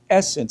 In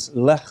essence,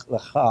 lech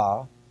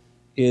lecha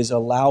is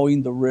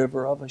allowing the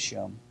river of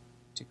Hashem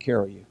to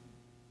carry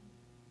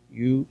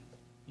you.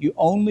 You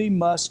only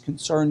must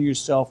concern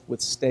yourself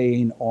with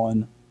staying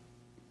on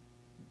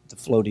the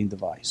floating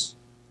device.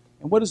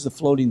 And what is the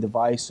floating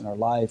device in our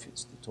life?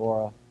 It's the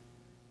Torah.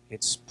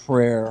 It's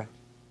prayer.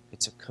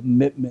 It's a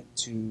commitment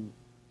to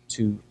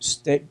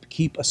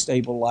keep a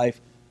stable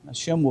life.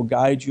 Hashem will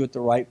guide you at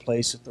the right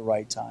place at the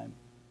right time.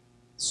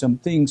 Some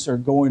things are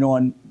going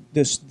on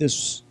this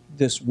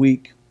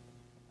week,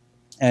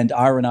 and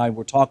Ira and I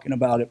were talking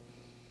about it,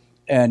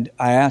 and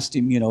I asked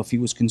him, if he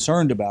was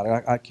concerned about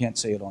it. I can't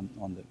say it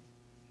on the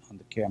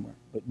camera,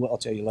 but I'll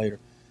tell you later.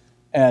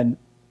 And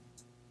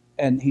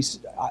he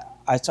said,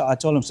 I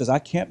told him, I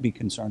can't be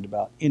concerned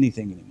about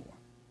anything anymore,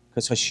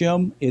 because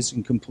Hashem is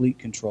in complete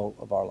control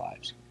of our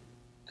lives.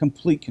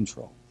 Complete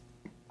control.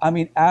 I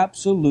mean,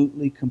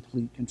 absolutely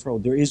complete control.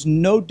 There is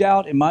no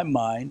doubt in my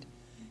mind.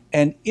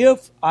 And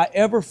if I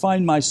ever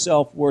find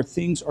myself where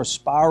things are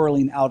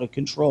spiraling out of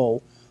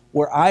control,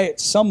 where I at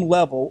some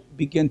level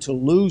begin to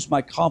lose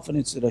my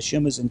confidence that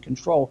Hashem is in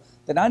control,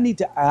 then I need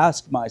to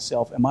ask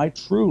myself, am I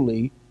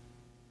truly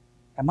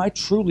lech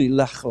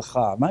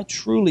lecha? Am I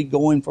truly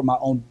going for my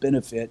own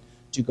benefit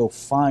to go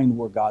find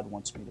where God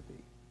wants me to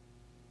be?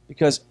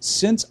 Because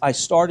since I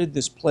started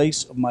this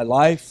place of my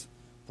life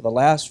for the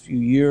last few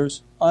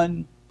years,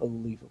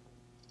 unbelievable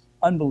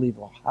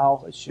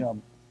how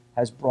Hashem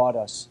has brought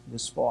us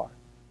this far.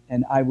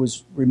 And I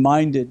was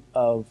reminded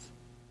of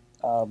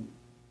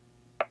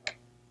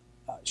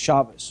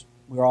Shabbos.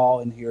 We're all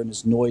in here and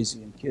it's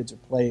noisy and kids are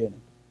playing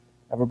and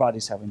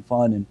everybody's having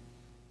fun, and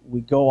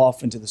we go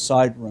off into the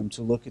side room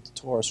to look at the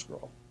Torah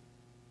scroll.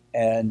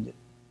 And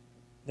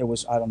there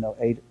was, 7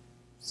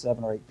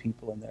 or 8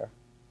 people in there.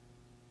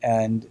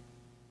 And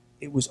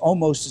it was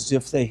almost as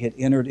if they had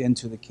entered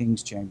into the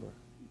king's chamber.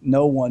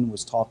 No one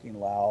was talking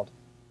loud.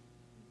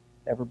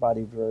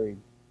 Everybody very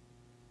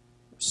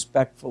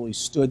respectfully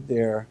stood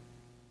there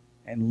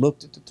and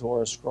looked at the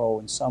Torah scroll,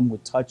 and some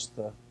would touch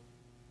the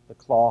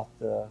cloth,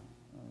 the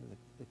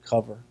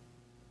cover,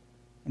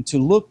 and to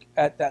look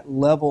at that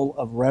level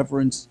of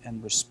reverence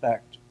and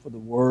respect for the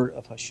word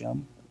of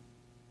Hashem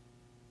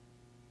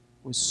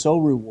was so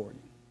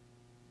rewarding.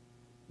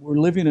 We're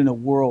living in a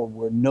world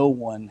where no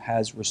one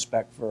has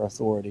respect for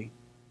authority.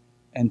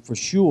 And for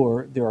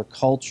sure, there are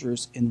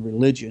cultures in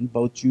religion,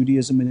 both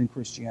Judaism and in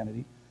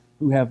Christianity,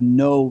 who have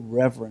no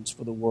reverence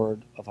for the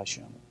word of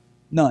Hashem.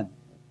 None.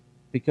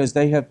 Because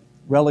they have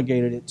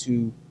relegated it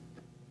to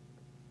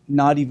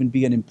not even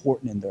being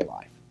important in their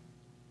life.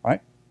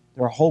 Right?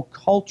 There are whole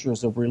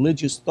cultures of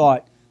religious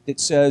thought that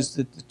says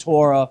that the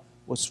Torah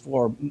was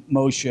for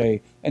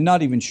Moshe, and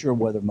not even sure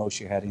whether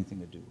Moshe had anything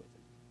to do with it.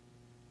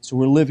 So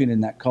we're living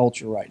in that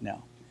culture right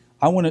now.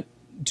 I want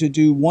to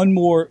do one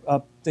more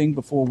thing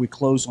before we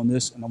close on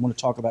this, and I want to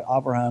talk about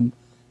Abraham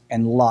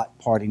and Lot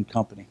parting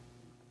company.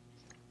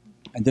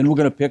 And then we're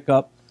going to pick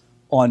up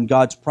on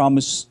God's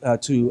promise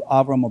to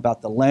Abraham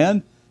about the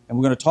land, and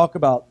we're going to talk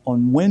about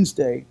on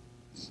Wednesday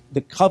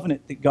the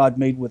covenant that God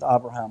made with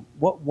Abraham.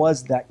 What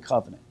was that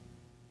covenant?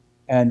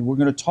 And we're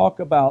going to talk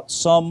about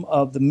some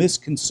of the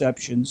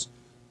misconceptions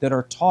that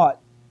are taught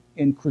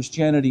in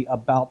Christianity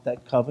about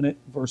that covenant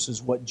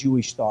versus what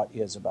Jewish thought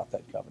is about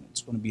that covenant.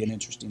 It's going to be an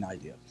interesting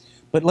idea.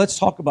 But let's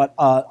talk about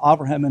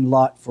Abraham and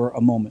Lot for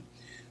a moment.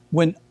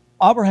 When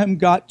Abraham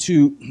got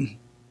to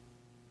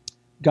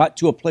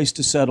a place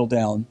to settle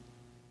down,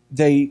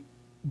 they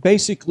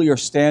basically are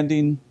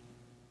standing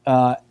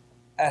at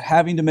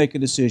having to make a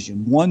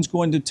decision. One's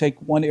going to take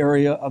one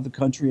area of the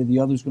country and the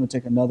other's going to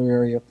take another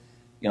area.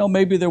 You know,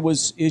 maybe there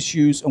was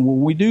issues, and well,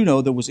 we do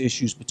know there was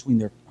issues between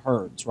their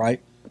herds,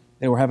 right?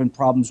 They were having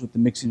problems with the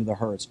mixing of the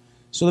herds.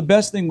 So the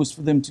best thing was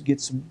for them to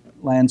get some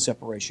land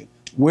separation.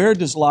 Where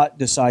does Lot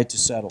decide to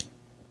settle?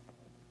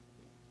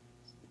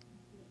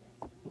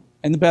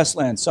 In the best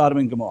land, Sodom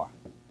and Gomorrah,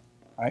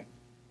 right?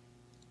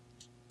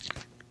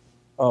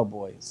 Oh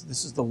boy,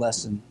 this is the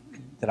lesson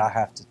that I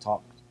have to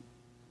talk.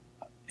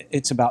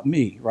 It's about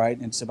me, right?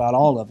 And it's about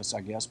all of us,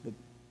 I guess, but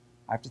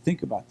I have to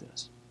think about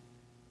this.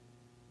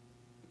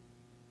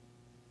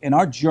 In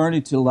our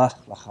journey to Lech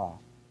Lecha,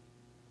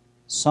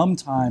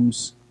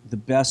 sometimes the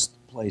best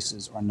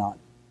places are not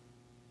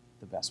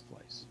the best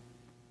place.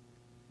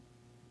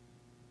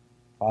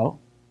 Follow?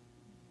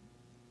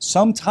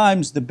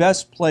 Sometimes the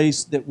best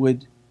place that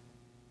would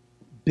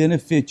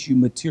benefit you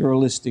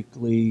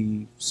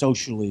materialistically,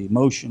 socially,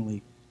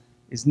 emotionally,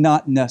 is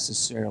not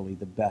necessarily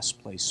the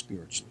best place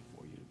spiritually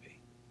for you to be.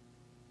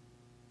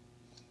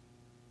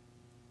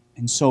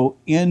 And so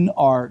in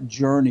our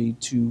journey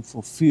to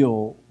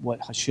fulfill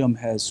what Hashem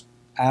has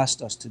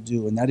asked us to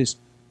do, and that is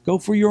go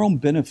for your own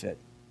benefit.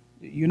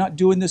 You're not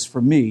doing this for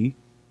me,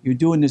 you're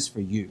doing this for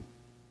you.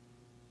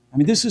 I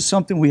mean, this is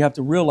something we have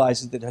to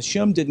realize, is that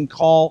Hashem didn't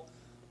call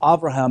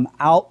Abraham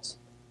out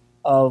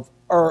of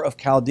Ur of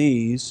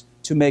Chaldees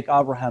to make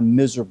Abraham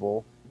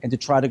miserable and to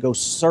try to go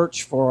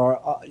search for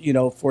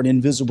an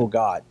invisible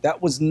God.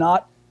 That was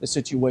not the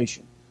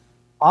situation.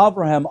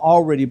 Abraham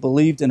already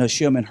believed in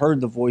Hashem and heard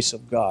the voice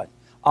of God.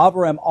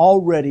 Abraham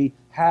already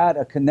had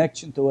a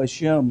connection to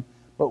Hashem.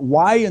 But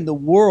why in the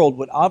world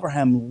would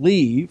Abraham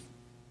leave?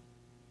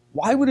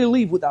 Why would he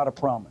leave without a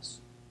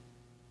promise?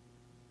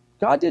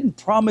 God didn't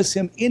promise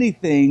him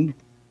anything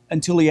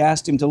until he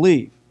asked him to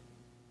leave.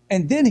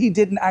 And then he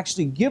didn't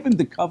actually give him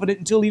the covenant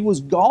until he was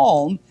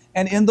gone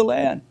and in the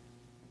land.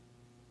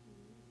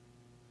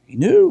 He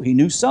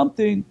knew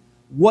something.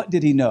 What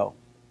did he know?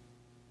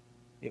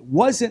 It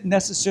wasn't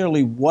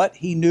necessarily what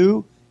he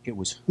knew, it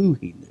was who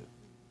he knew.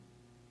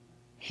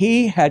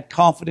 He had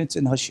confidence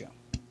in Hashem.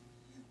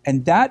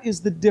 And that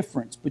is the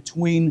difference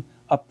between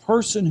a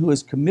person who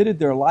has committed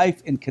their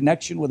life in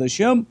connection with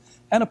Hashem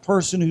and a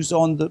person who's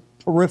on the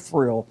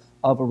peripheral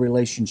of a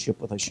relationship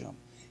with Hashem.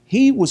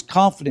 He was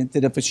confident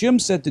that if Hashem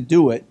said to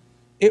do it,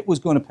 it was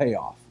going to pay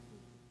off.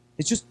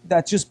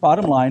 That's just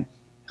bottom line.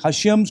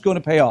 Hashem's going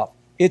to pay off.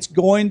 It's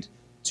going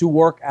to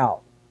work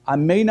out.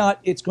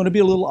 It's going to be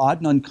a little odd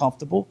and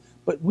uncomfortable,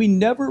 but we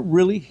never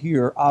really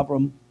hear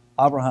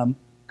Abraham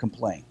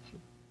complain.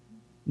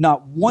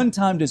 Not one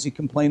time does he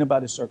complain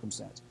about his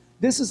circumstance.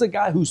 This is a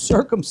guy who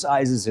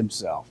circumcises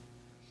himself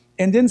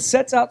and then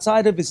sits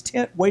outside of his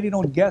tent waiting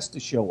on guests to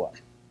show up.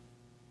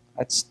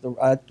 That's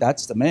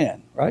the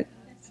man, right?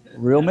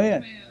 Real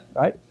man,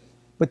 right?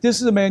 But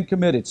this is a man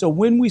committed. So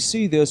when we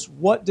see this,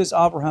 what does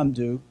Abraham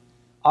do?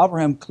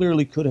 Abraham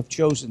clearly could have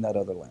chosen that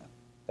other land,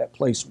 that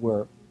place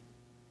where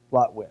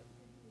Lot went.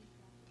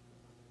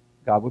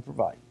 God would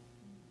provide.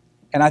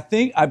 And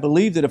I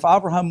believe that if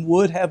Abraham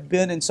would have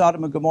been in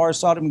Sodom and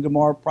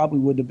Gomorrah probably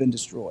wouldn't have been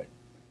destroyed.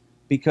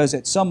 Because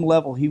at some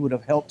level he would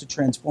have helped to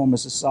transform a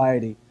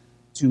society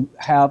to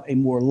have a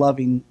more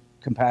loving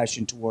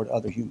compassion toward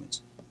other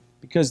humans.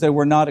 Because they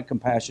were not a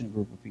compassionate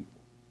group of people.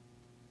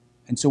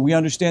 And so we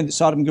understand that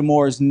Sodom and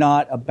Gomorrah is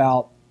not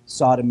about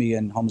sodomy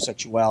and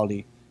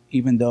homosexuality,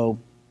 even though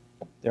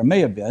there may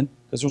have been,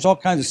 because there was all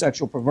kinds of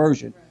sexual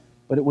perversion.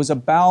 But it was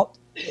about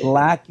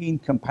lacking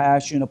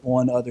compassion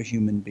upon other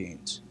human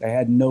beings. They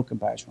had no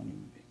compassion on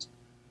human beings.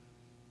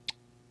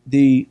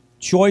 The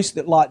choice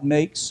that Lot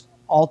makes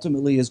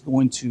ultimately is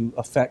going to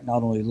affect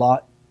not only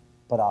Lot,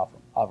 but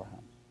Abraham.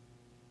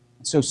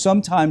 So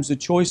sometimes the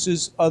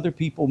choices other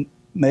people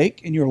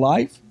make in your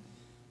life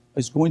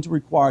is going to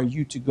require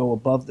you to go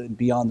above and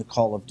beyond the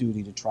call of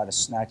duty to try to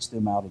snatch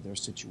them out of their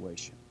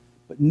situation.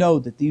 But know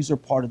that these are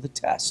part of the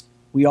test.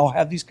 We all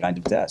have these kind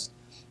of tests.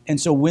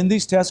 And so when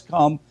these tests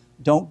come,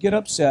 don't get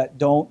upset.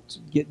 Don't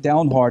get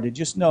downhearted.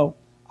 Just know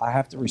I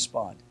have to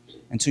respond.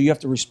 And so you have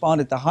to respond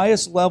at the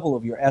highest level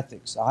of your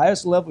ethics, the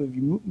highest level of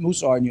your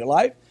musar in your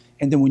life.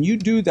 And then when you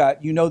do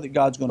that, you know that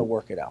God's going to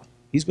work it out.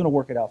 He's going to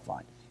work it out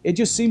fine. It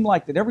just seemed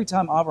like that every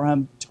time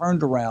Abraham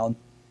turned around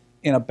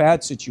in a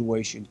bad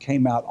situation,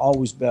 came out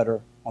always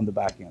better on the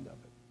back end of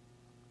it.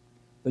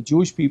 The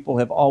Jewish people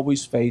have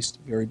always faced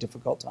very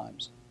difficult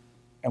times.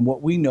 And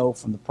what we know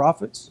from the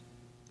prophets,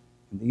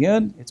 in the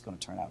end, it's going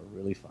to turn out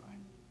really fine.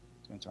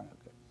 It's going to turn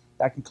out good.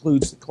 That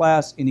concludes the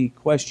class. Any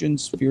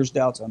questions, fears,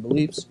 doubts,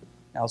 unbeliefs?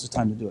 Now's the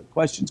time to do it.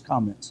 Questions,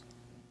 comments?